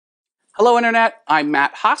Hello, Internet. I'm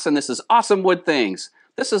Matt Haas, and this is Awesome Wood Things.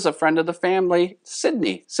 This is a friend of the family,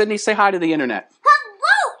 Sydnee. Sydnee, say hi to the Internet.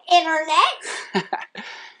 Hello, Internet.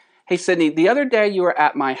 Hey, Sydnee, the other day you were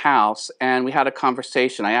at my house, and we had a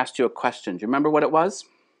conversation. I asked you a question. Do you remember what it was?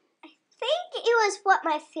 I think it was what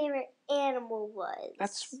my favorite animal was.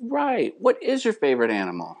 That's right. What is your favorite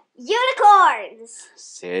animal? Unicorns.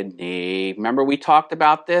 Sydnee, remember we talked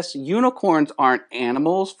about this? Unicorns aren't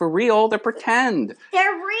animals for real. They're pretend.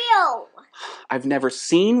 They're real. I've never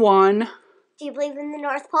seen one. Do you believe in the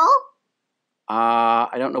North Pole?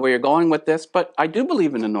 I don't know where you're going with this, but I do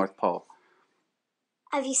believe in the North Pole.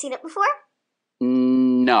 Have you seen it before?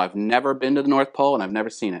 No, I've never been to the North Pole, and I've never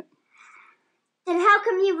seen it. Then how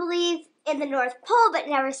come you believe in the North Pole but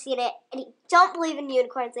never seen it, and you don't believe in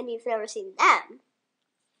unicorns and you've never seen them?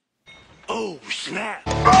 Oh, snap.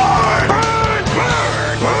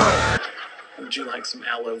 Would you like some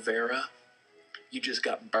aloe vera? You just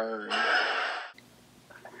got burned.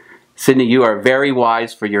 Sydnee, you are very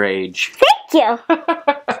wise for your age. Thank you.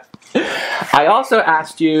 I also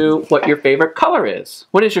asked you what your favorite color is.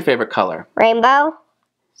 What is your favorite color? Rainbow.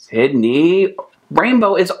 Sydnee,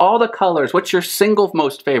 rainbow is all the colors. What's your single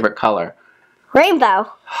most favorite color?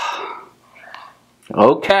 Rainbow.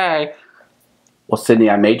 Okay. Well,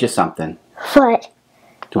 Sydnee, I made you something. What?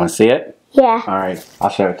 Do you want to see it? Yeah. All right, I'll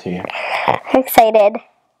show it to you. I'm excited.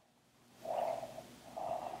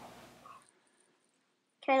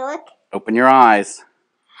 Can I look? Open your eyes.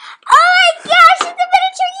 Oh my gosh, it's a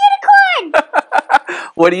miniature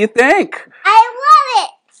unicorn! What do you think? I love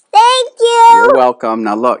it! Thank you! You're welcome.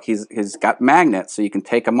 Now look, he's got magnets, so you can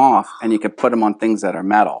take them off, and you can put them on things that are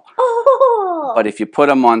metal. Oh! But if you put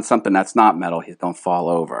them on something that's not metal, he's going to fall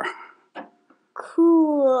over.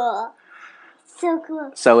 Cool. So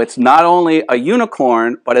cool. So it's not only a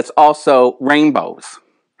unicorn, but it's also rainbows.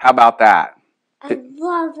 How about that? I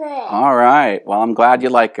love it. All right. Well, I'm glad you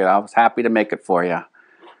like it. I was happy to make it for you.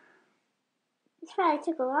 This probably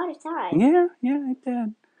took a lot of time. Yeah, it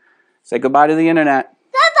did. Say goodbye to the Internet.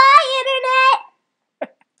 Bye-bye,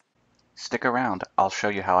 Internet! Stick around. I'll show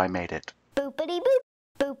you how I made it. Boopity boop.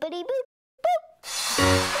 Boopity boop. Boop.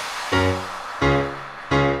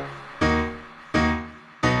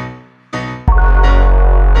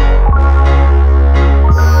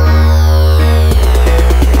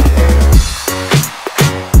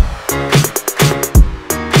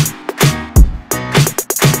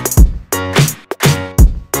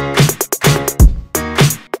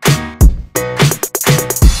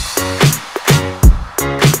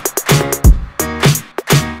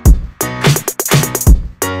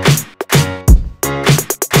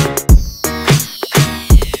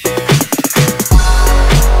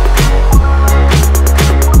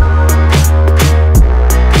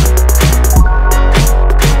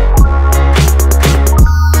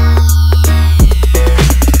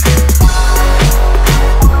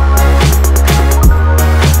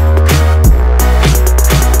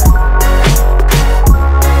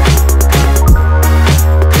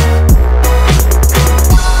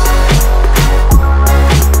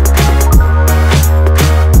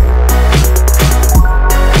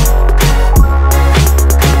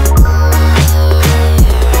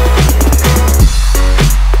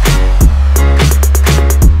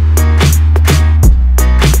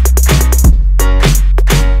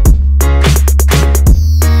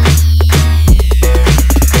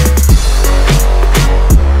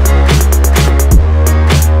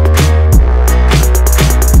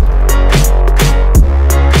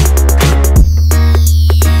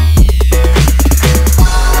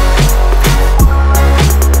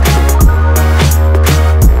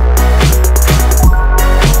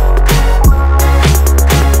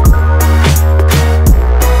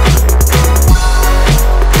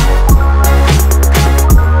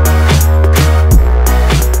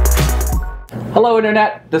 Hello,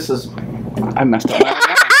 Internet. I messed up.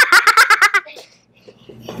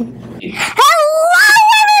 Hello,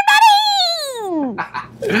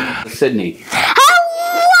 everybody! Sydnee.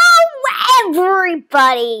 Hello,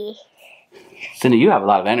 everybody! Sydnee, you have a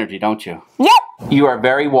lot of energy, don't you? Yep. You are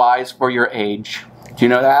very wise for your age. Do you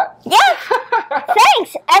know that? Yeah.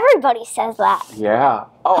 Thanks. Everybody says that. Yeah.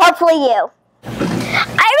 Oh. Hopefully you.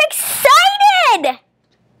 I'm excited!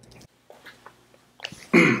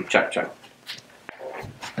 Check.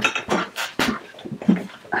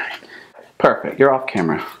 Perfect. You're off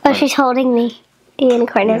camera. Oh, she's holding me. The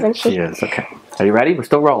unicorn, Yeah, isn't she? She is. Okay. Are you ready? We're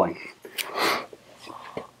still rolling.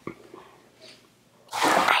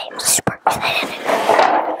 I am super excited.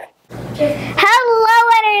 Hello,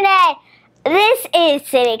 Internet! This is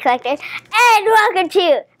Sydnee Collector, and welcome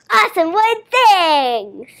to Awesome Wood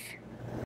Things!